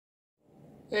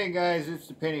Hey guys, it's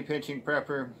the penny pinching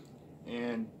prepper,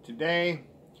 and today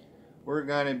we're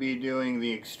going to be doing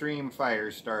the extreme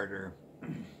fire starter.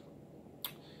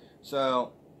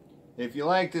 So if you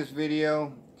like this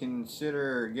video,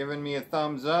 consider giving me a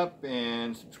thumbs up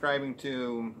and subscribing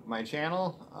to my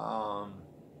channel,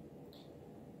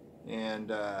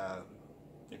 and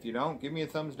if you don't, give me a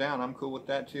thumbs down. I'm cool with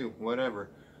that too,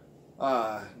 whatever.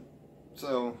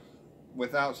 So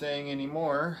without saying any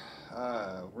more,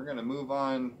 we're gonna move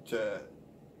on to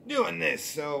doing this.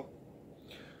 So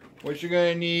what you're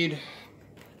gonna need,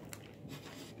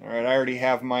 alright, I already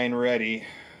have mine ready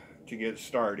to get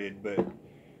started, but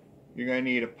you're gonna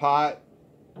need a pot,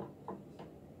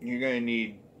 you're gonna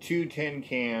need 2 tin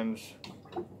cans.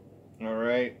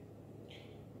 Alright,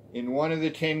 in one of the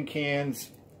tin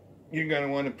cans you're gonna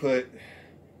want to put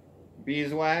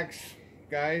beeswax,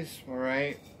 guys.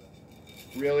 Alright,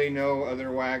 really no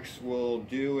other wax will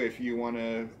do if you want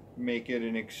to make it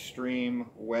an extreme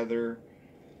weather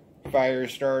fire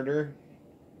starter.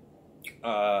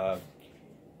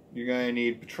 You're going to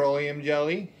need petroleum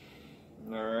jelly.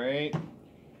 Alright,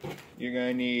 you're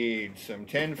going to need some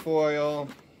tin foil,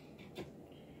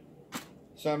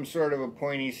 some sort of a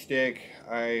pointy stick.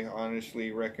 I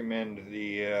honestly recommend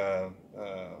the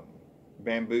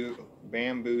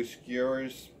bamboo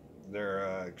skewers.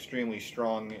 They're extremely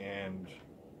strong and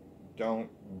don't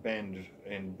bend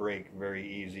and break very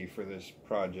easy for this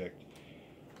project.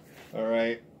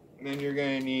 Alright, then you're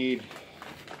going to need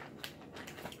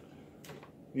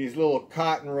these little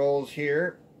cotton rolls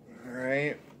here.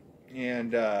 Alright,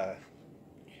 and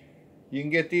you can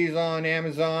get these on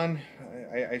Amazon.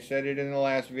 I said it in the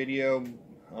last video.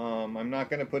 I'm not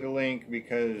going to put a link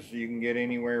because you can get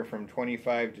anywhere from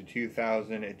 25 to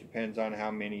 2,000. It depends on how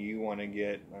many you want to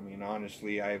get. I mean,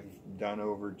 honestly, I've done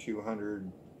over 200,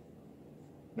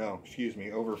 no, excuse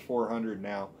me, over 400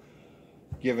 now,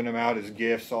 giving them out as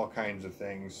gifts, all kinds of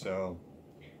things. So,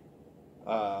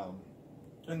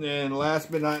 and then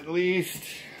last but not least,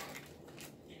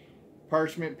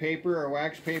 parchment paper or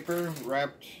wax paper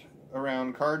wrapped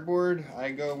around cardboard.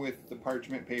 I go with the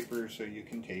parchment paper so you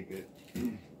can tape it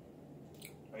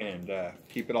and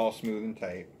keep it all smooth and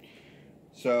tight.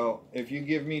 So if you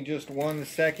give me just 1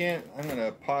 second, I'm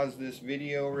gonna pause this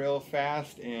video real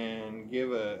fast and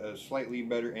give a slightly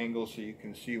better angle so you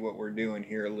can see what we're doing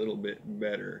here a little bit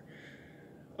better.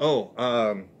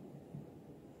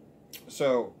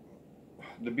 So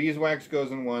the beeswax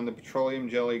goes in one, the petroleum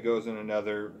jelly goes in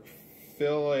another.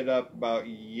 Fill it up about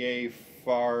yay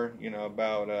far, you know,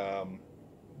 about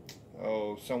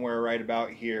somewhere right about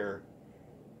here,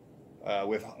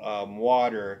 with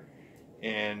water,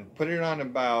 and put it on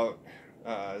about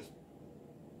 5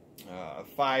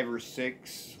 or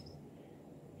 6,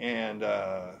 and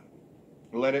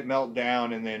let it melt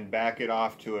down, and then back it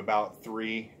off to about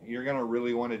 3. You're going to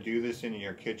really want to do this in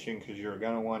your kitchen because you're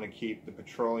going to want to keep the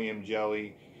petroleum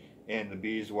jelly and the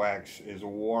beeswax as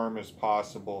warm as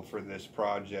possible for this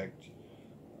project,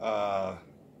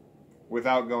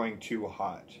 without going too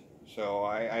hot. So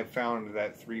I found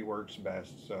that 3 works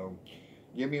best. So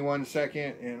give me 1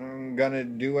 second and I'm gonna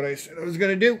do what I said I was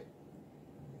gonna do.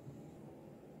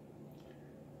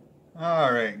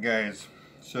 Alright guys,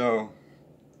 so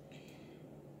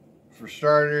for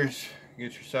starters,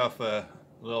 get yourself a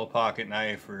little pocket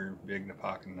knife or big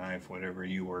pocket knife, whatever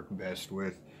you work best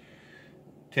with.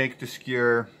 Take the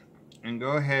skewer and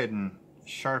go ahead and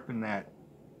sharpen that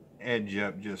edge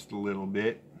up just a little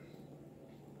bit.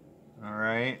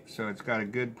 Alright, so it's got a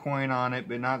good point on it,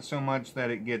 but not so much that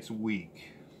it gets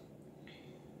weak.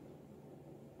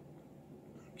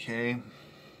 Okay.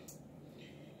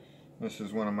 This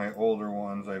is one of my older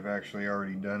ones. I've actually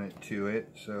already done it to it,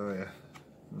 so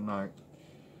I'm not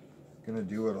going to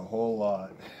do it a whole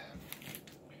lot.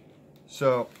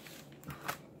 So,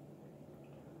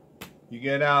 you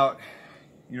get out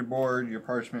your board, your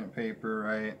parchment paper,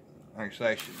 right? Actually,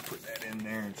 I should put that in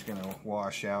there. It's going to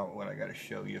wash out what I got to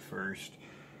show you first.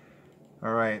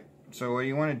 Alright, so what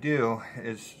you want to do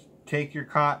is take your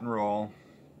cotton roll,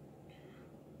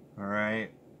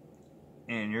 alright,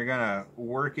 and you're going to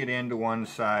work it into one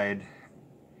side,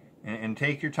 and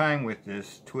take your time with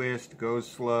this. Twist, go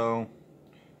slow,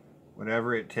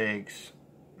 whatever it takes,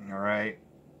 alright,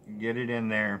 get it in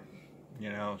there, you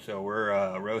know, so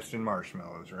we're roasting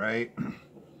marshmallows, right?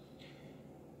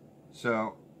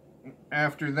 So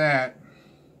after that,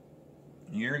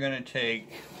 you're going to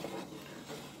take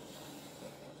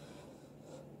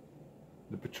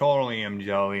the petroleum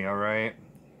jelly, alright,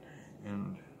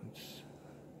 and let's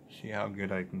see how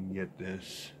good I can get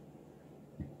this.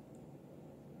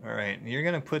 Alright, you're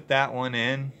going to put that one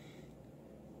in,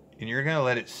 and you're going to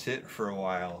let it sit for a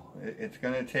while. It's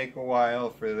going to take a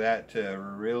while for that to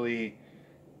really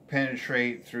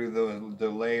penetrate through the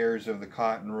layers of the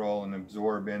cotton roll and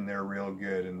absorb in there real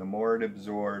good. And the more it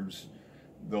absorbs,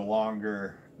 the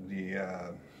longer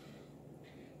the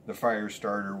fire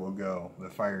starter will go, the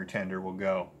fire tender will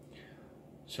go.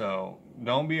 So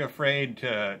don't be afraid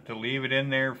to leave it in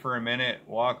there for a minute,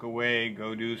 walk away,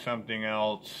 go do something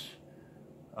else.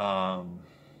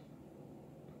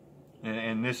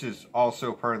 And this is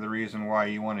also part of the reason why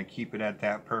you want to keep it at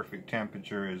that perfect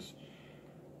temperature, is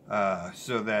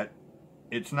so that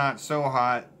it's not so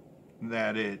hot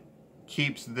that it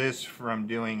keeps this from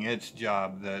doing its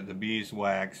job, the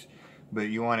beeswax, but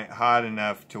you want it hot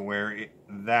enough to where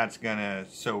that's gonna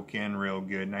soak in real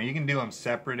good. Now you can do them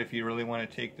separate if you really want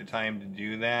to take the time to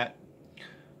do that,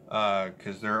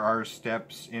 because there are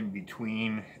steps in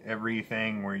between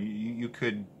everything where you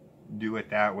could do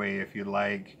it that way if you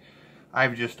like.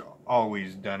 I've just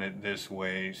always done it this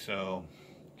way. So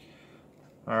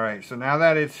alright, so now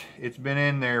that it's been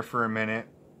in there for a minute,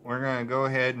 we're gonna go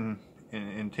ahead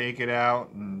and take it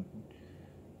out and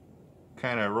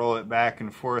kind of roll it back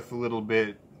and forth a little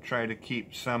bit, try to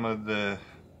keep some of the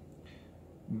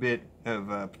bit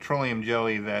of petroleum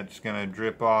jelly that's going to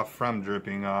drip off from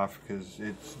dripping off, because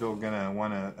it's still going to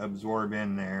want to absorb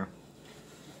in there.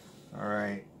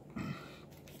 Alright,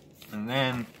 and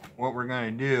then what we're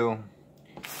going to do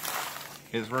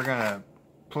is we're going to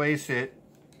place it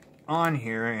on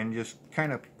here and just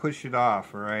kind of push it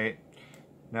off. Alright,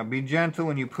 now be gentle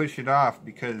when you push it off,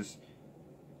 because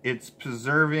it's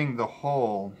preserving the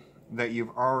hole that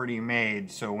you've already made.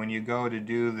 So when you go to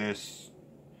do this,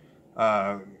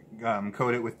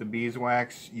 coat it with the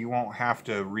beeswax, you won't have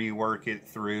to rework it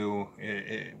through.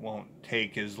 It won't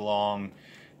take as long.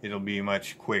 It'll be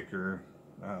much quicker.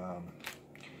 I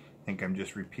think I'm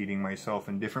just repeating myself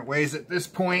in different ways at this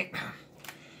point.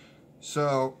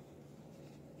 So,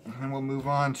 and we'll move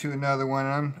on to another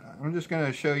one. I'm just going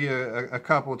to show you a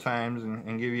couple times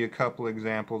and give you a couple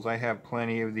examples. I have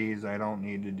plenty of these. I don't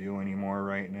need to do anymore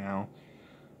right now.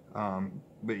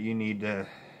 But you need to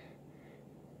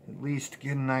at least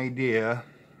get an idea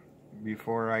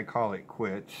before I call it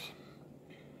quits.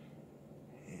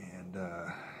 And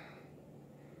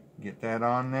get that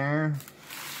on there.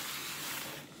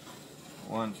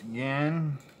 Once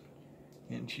again,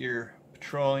 into your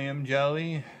petroleum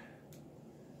jelly.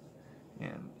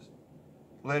 And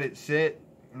let it sit.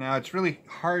 Now it's really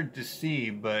hard to see,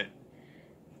 but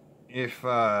if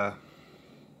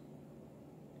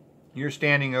you're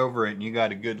standing over it and you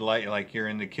got a good light, like you're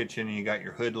in the kitchen and you got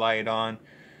your hood light on,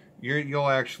 you'll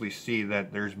actually see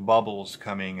that there's bubbles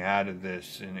coming out of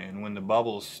this. And when the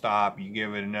bubbles stop, you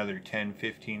give it another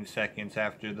 10-15 seconds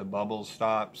after the bubbles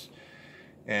stops,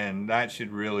 and that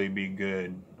should really be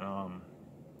good.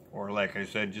 Or like I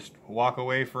said, just walk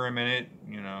away for a minute,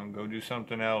 you know, go do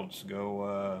something else,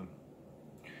 go,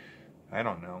 I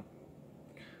don't know.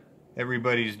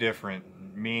 Everybody's different.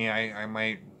 Me, I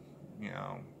might, you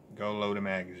know, go load a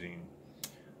magazine.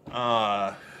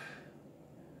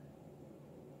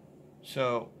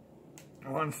 So,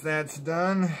 once that's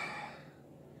done,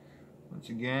 once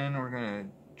again, we're going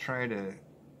to try to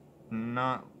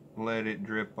not let it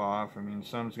drip off. I mean,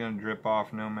 some's going to drip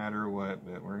off no matter what,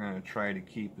 but we're going to try to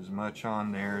keep as much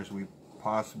on there as we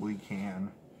possibly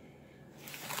can.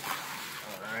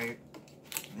 Alright,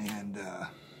 and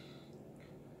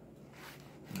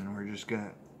we're just going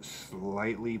to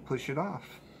slightly push it off.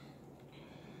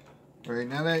 Alright,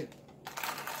 now that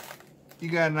you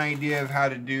got an idea of how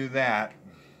to do that,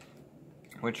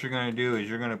 what you're going to do is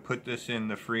you're going to put this in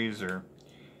the freezer.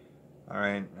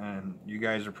 Alright, and you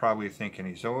guys are probably thinking,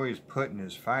 he's always putting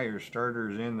his fire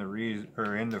starters in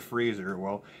the freezer.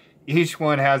 Well, each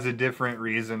one has a different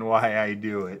reason why I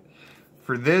do it.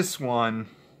 For this one,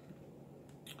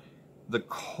 the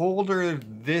colder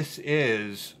this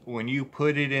is, when you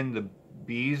put it in the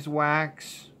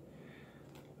beeswax,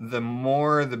 the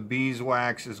more the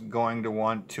beeswax is going to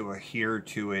want to adhere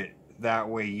to it. That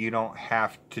way you don't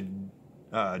have to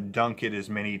dunk it as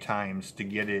many times to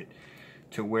get it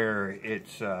to where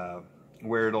it's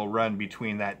where it'll run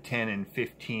between that 10 and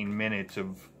 15 minutes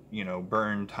of, you know,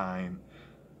 burn time.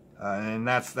 And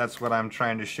that's what I'm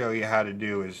trying to show you how to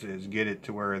do, is get it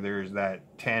to where there's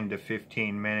that 10 to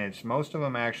 15 minutes. Most of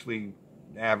them actually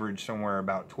average somewhere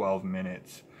about 12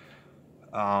 minutes.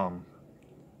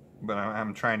 But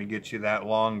I'm trying to get you that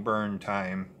long burn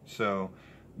time. So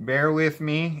bear with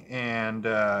me and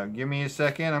give me a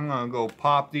second. I'm going to go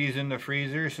pop these in the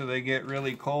freezer so they get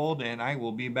really cold, and I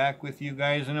will be back with you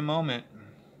guys in a moment.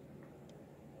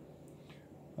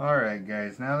 Alright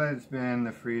guys, now that it's been in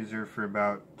the freezer for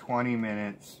about 20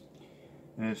 minutes,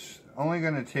 And it's only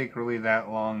going to take really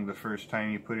that long the first time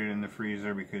you put it in the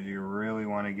freezer, because you really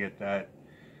want to get that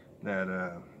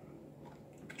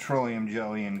petroleum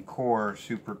jelly and core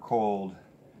super cold.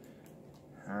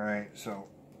 Alright, so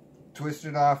twist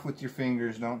it off with your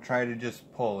fingers. Don't try to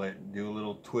just pull it. Do a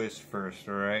little twist first,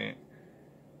 alright?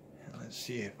 Let's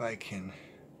see if I can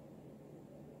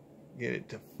get it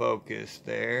to focus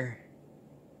there.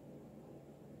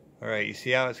 Alright, you see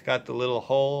how it's got the little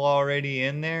hole already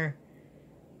in there?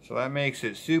 So that makes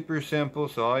it super simple.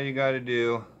 So all you got to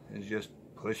do is just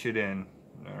push it in.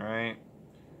 Alright?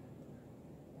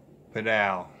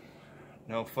 Padow.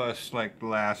 No fuss like the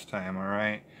last time,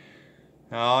 alright?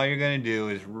 Now all you're going to do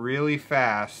is really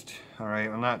fast,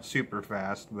 alright? Well, not super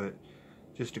fast, but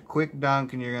just a quick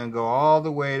dunk, and you're going to go all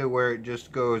the way to where it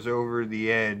just goes over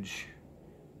the edge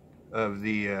of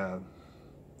the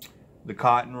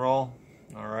cotton roll,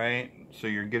 alright? So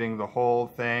you're getting the whole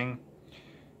thing.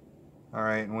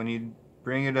 Alright, and when you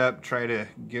bring it up, try to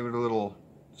give it a little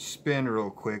spin real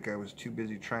quick. I was too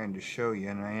busy trying to show you,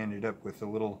 and I ended up with a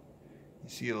little, you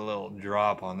see a little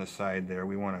drop on the side there.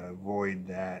 We want to avoid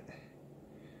that.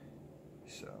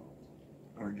 So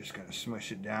we're just going to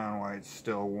smush it down while it's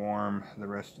still warm. The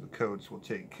rest of the coats will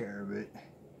take care of it.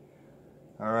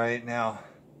 Alright, now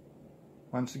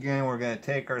once again we're going to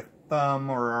take our thumb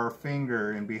or our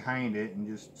finger and behind it and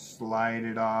just slide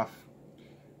it off.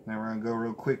 Now we're going to go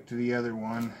real quick to the other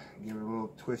one. Give it a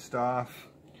little twist off.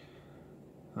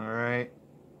 Alright,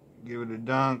 give it a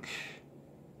dunk.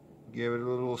 Give it a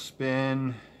little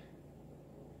spin.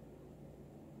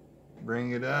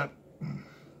 Bring it up.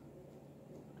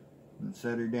 And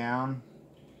set her down.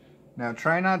 Now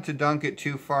try not to dunk it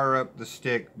too far up the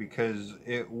stick, because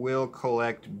it will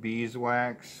collect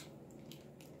beeswax.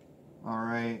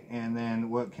 Alright, and then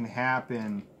what can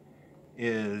happen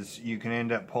is you can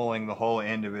end up pulling the whole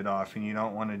end of it off, and you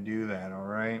don't want to do that,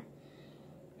 alright?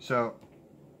 So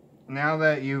now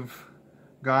that you've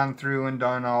gone through and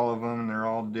done all of them and they're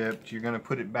all dipped, you're going to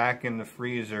put it back in the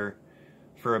freezer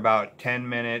for about 10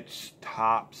 minutes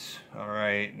tops,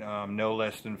 alright? No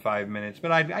less than 5 minutes,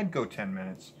 but I'd go 10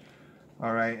 minutes.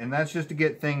 Alright, and that's just to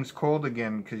get things cold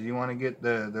again, because you want to get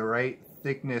the right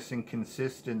thickness and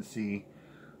consistency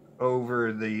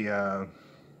over the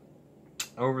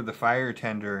fire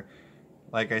tender,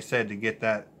 like I said, to get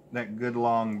that good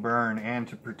long burn and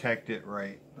to protect it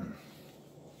right.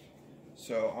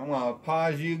 So I'm going to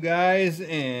pause you guys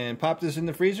and pop this in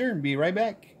the freezer and be right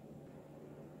back.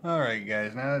 Alright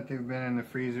guys, now that they've been in the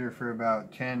freezer for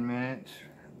about 10 minutes,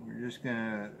 we're just going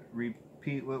to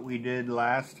repeat what we did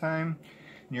last time.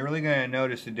 And you're really going to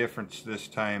notice a difference this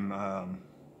time,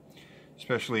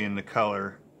 especially in the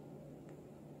color,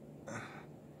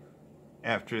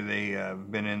 after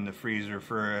they've been in the freezer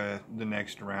for the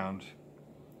next round.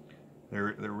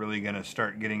 They're really going to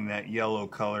start getting that yellow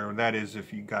color. That is,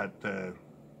 if you got the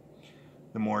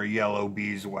more yellow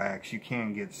beeswax. You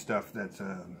can get stuff that's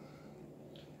a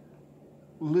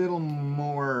little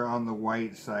more on the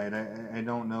white side. I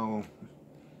don't know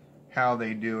how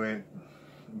they do it,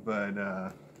 but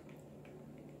I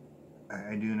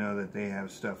do know that they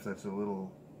have stuff that's a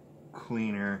little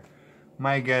cleaner.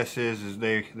 My guess is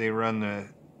they run the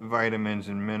vitamins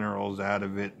and minerals out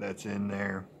of it that's in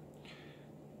there.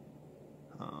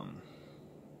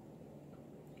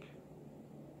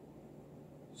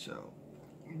 So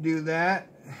do that,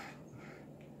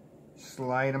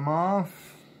 slide them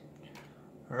off.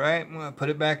 Alright, I'm going to put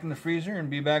it back in the freezer and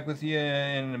be back with you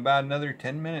in about another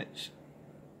 10 minutes.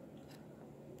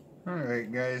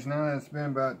 Alright guys, now that it's been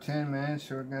about 10 minutes,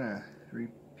 so we're going to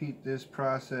repeat this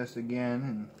process again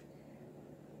and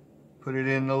put it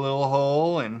in the little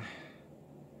hole and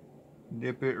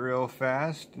dip it real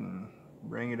fast and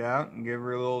bring it out and give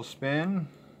her a little spin.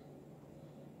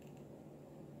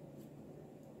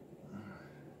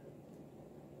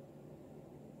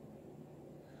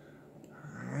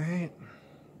 Alright,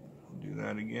 we'll do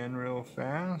that again real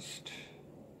fast.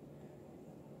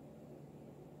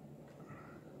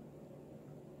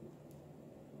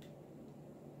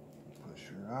 Push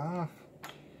her off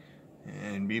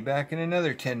and be back in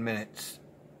another 10 minutes.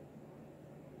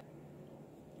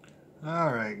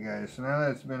 Alright guys, so now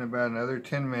that it's been about another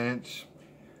 10 minutes,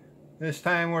 this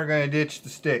time we're going to ditch the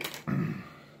stick.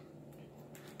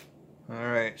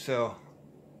 Alright, so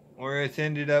where it's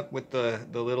ended up with the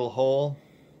little hole,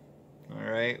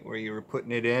 alright, where you were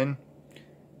putting it in,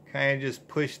 kind of just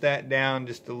push that down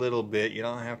just a little bit. You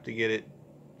don't have to get it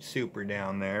super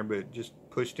down there, but just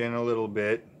pushed in a little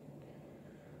bit.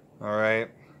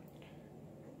 Alright,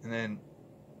 and then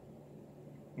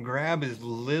grab as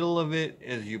little of it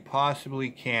as you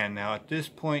possibly can. Now at this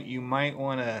point you might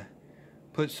want to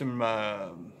put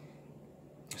some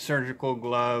surgical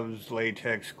gloves,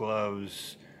 latex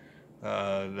gloves,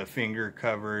 the finger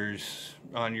covers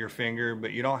on your finger,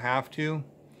 but you don't have to.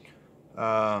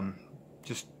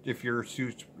 Just if you're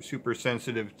super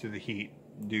sensitive to the heat,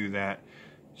 do that.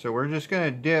 So we're just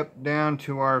going to dip down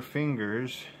to our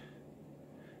fingers,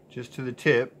 just to the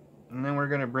tip, and then we're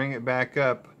going to bring it back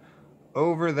up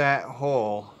over that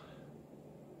hole.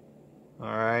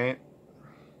 Alright?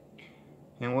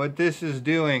 And what this is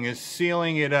doing is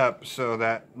sealing it up so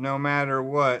that no matter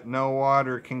what, no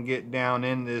water can get down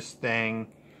in this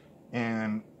thing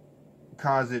and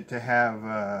cause it to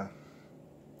have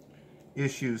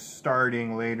issues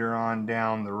starting later on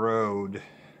down the road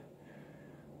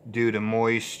due to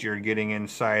moisture getting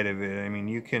inside of it. I mean,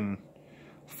 you can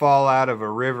fall out of a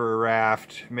river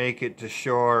raft, make it to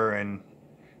shore, and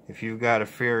if you've got a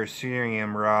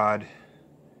ferrocerium rod,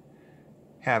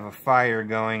 have a fire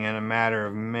going in a matter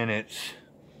of minutes.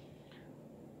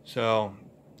 So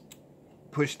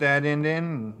push that end in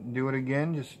and do it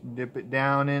again. Just dip it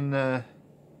down in the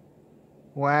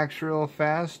wax real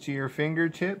fast to your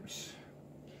fingertips.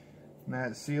 And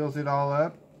that seals it all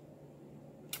up.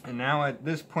 And now at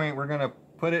this point we're going to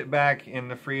put it back in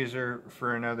the freezer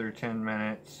for another 10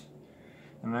 minutes.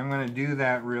 And I'm going to do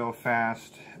that real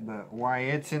fast. But why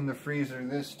it's in the freezer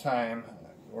this time,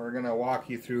 we're going to walk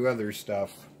you through other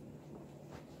stuff.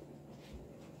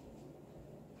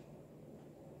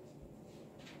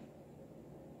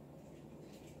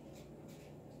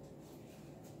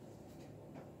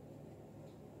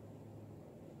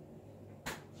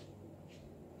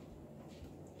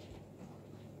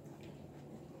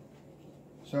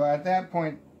 So at that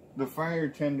point, the fire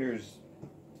tender's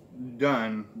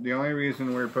done. The only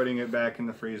reason we're putting it back in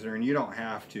the freezer, and you don't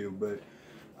have to, but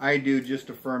I do just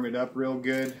to firm it up real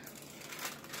good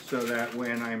so that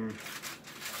when I'm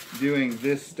doing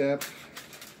this step,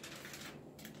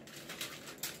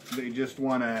 they just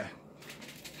want to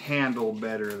handle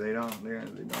better. They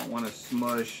don't want to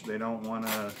smush. They don't want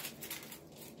to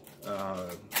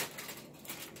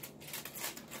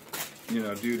you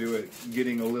know, due to it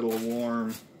getting a little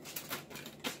warm.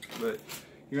 But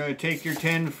you're going to take your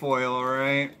tin foil,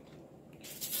 alright,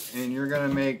 and you're going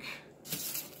to make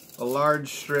a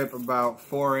large strip about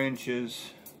 4 inches,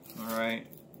 alright,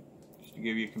 just to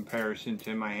give you a comparison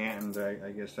to my hand.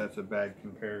 I guess that's a bad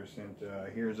comparison.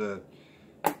 Here's a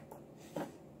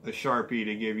Sharpie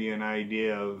to give you an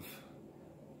idea of,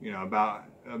 you know, about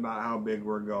how big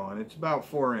we're going. It's about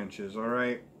 4 inches,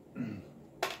 alright.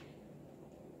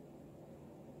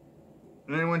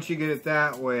 And then once you get it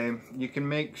that way, you can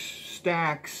make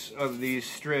stacks of these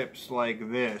strips like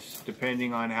this,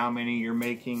 depending on how many you're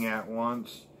making at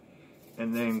once.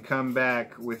 And then come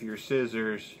back with your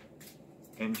scissors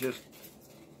and just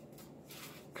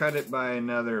cut it by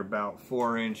another about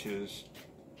 4 inches.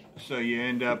 So you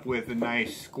end up with a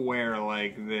nice square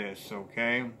like this,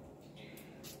 okay?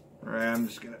 Alright, I'm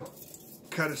just going to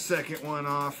cut a second one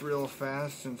off real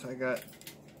fast since I got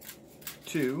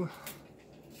 2.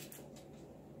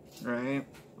 Right?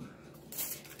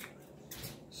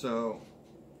 So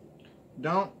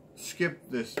don't skip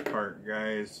this part,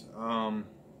 guys.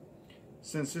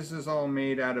 Since this is all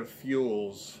made out of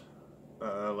fuels,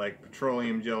 like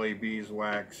petroleum jelly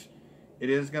beeswax, it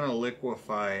is going to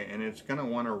liquefy and it's going to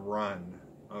want to run,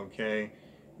 okay?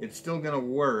 It's still going to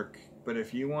work, but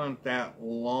if you want that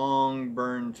long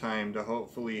burn time to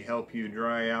hopefully help you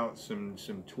dry out some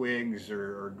twigs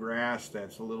or grass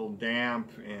that's a little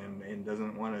damp and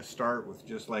doesn't want to start with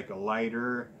just like a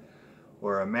lighter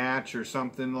or a match or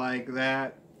something like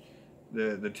that,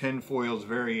 the tin foil is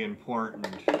very important.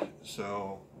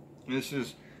 So this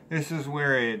is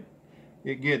where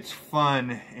it gets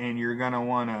fun, and you're gonna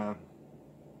want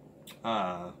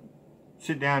to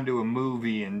sit down to a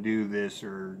movie and do this,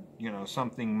 or you know,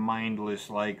 something mindless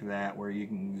like that where you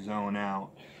can zone out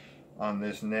on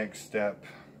this next step.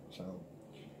 So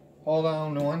hold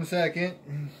on 1 second.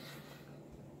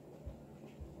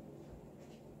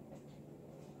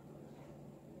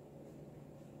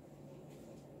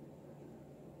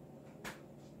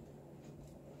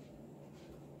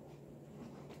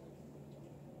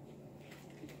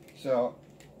 So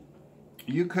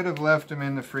you could have left them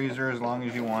in the freezer as long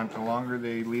as you want. The longer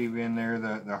they leave in there,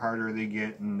 the harder they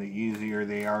get and the easier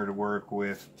they are to work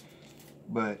with.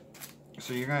 But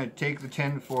so you're going to take the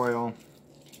tin foil,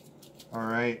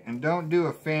 alright, and don't do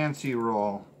a fancy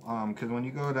roll, because when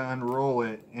you go to unroll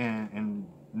it and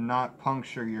not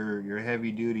puncture your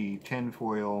heavy duty tin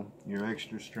foil, your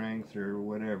extra strength or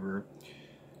whatever,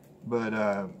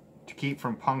 but to keep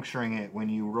from puncturing it when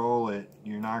you roll it,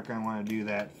 you're not going to want to do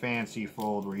that fancy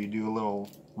fold where you do a little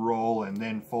roll and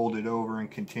then fold it over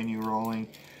and continue rolling.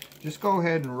 Just go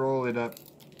ahead and roll it up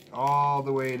all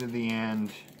the way to the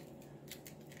end.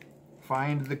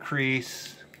 Find the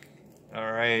crease,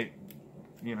 all right,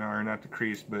 you know, or not the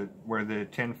crease, but where the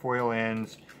tin foil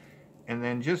ends, and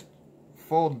then just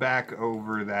fold back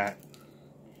over that,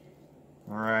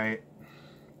 all right,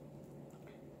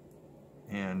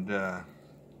 and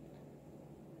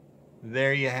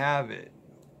there you have it.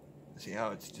 See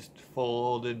how it's just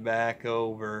folded back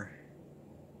over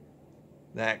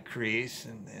that crease,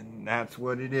 and that's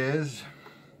what it is.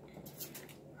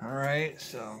 All right,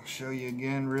 so I'll show you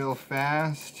again real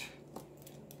fast.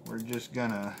 We're just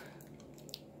gonna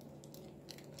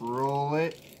roll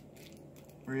it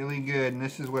really good, and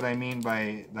this is what I mean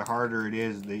by the harder it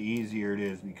is, the easier it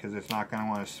is, because it's not gonna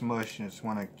want to smush, and it's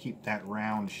want to keep that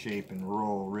round shape and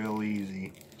roll real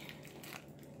easy.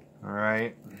 All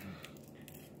right,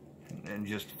 and then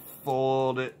just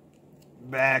fold it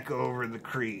back over the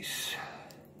crease.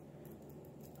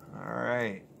 All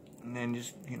right. And then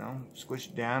just, you know, squish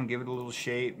it down, give it a little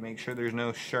shape, make sure there's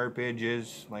no sharp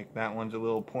edges, like that one's a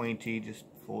little pointy, just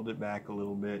fold it back a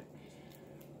little bit.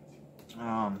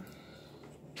 And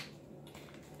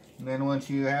then once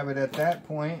you have it at that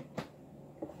point,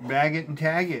 bag it and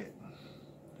tag it.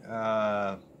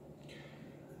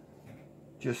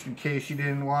 Just in case you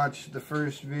didn't watch the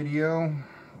first video,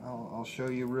 I'll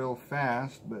show you real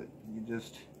fast, but you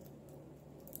just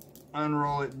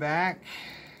unroll it back.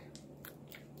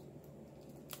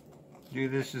 Do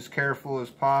this as careful as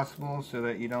possible so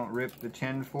that you don't rip the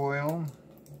tin foil.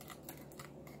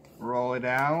 Roll it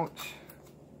out.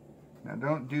 Now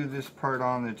don't do this part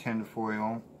on the tin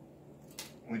foil,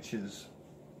 which is,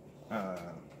 you're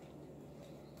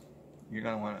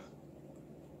going to want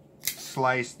to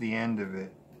slice the end of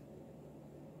it.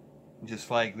 Just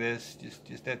like this,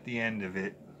 just at the end of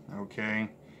it, okay?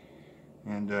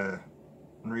 And the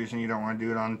reason you don't want to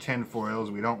do it on tin foil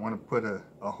is we don't want to put a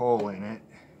hole in it.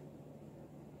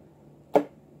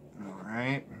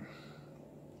 Alright,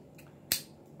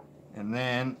 and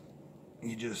then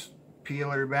you just peel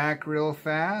her back real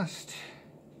fast.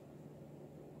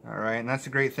 Alright, and that's the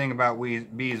great thing about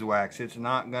beeswax. It's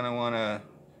not going to want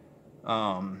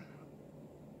to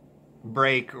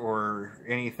break or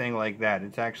anything like that.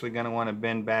 It's actually going to want to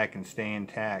bend back and stay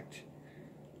intact.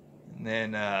 And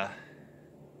then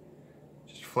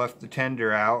just fluff the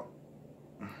tender out.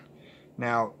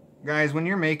 Now, guys, when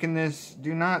you're making this,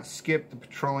 do not skip the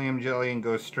petroleum jelly and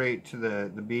go straight to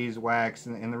the beeswax.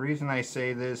 And the reason I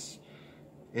say this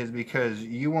is because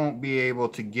you won't be able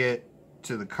to get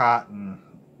to the cotton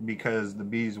because the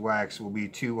beeswax will be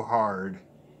too hard.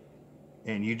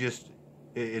 And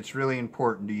it's really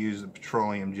important to use the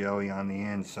petroleum jelly on the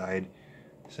inside.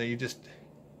 So you just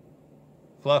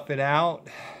fluff it out.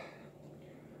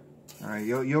 Alright,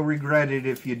 you'll regret it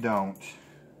if you don't.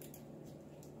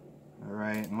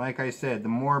 Alright, and like I said, the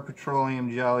more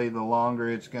petroleum jelly, the longer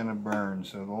it's going to burn.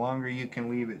 So the longer you can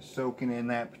leave it soaking in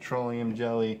that petroleum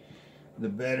jelly, the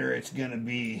better it's going to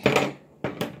be.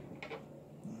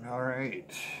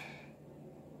 Alright.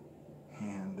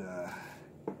 And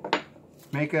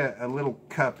make a little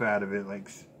cup out of it, like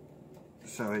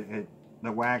so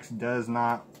the wax does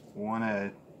not want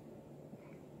to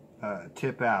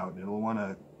tip out. It'll want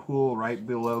to pool right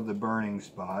below the burning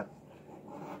spot.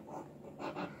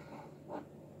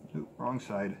 Ooh, wrong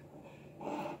side.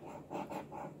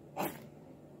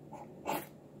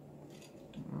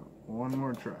 One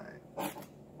more try.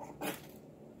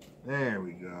 There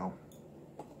we go.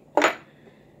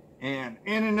 And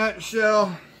in a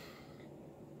nutshell,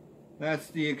 that's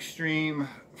the extreme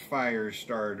fire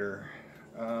starter.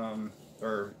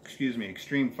 Or excuse me,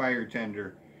 extreme fire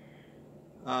tender.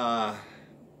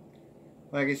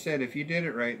 Like I said, if you did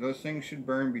it right, those things should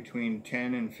burn between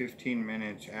 10 and 15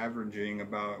 minutes, averaging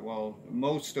about, well,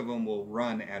 most of them will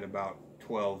run at about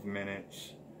 12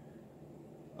 minutes.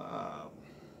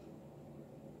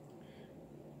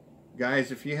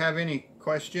 Guys, if you have any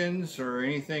questions or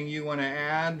anything you want to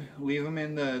add, leave them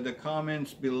in the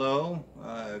comments below.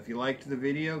 If you liked the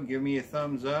video, give me a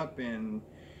thumbs up, and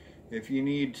if you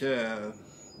need to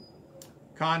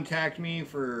contact me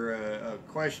for a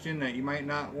question that you might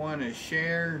not want to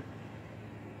share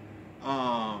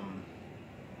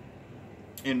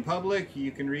in public,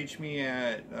 you can reach me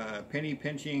at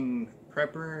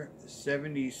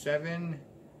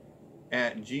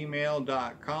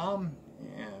pennypinchingprepper77@gmail.com.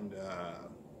 And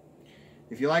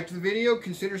if you liked the video,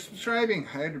 consider subscribing.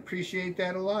 I'd appreciate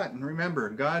that a lot. And remember,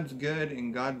 God's good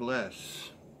and God bless.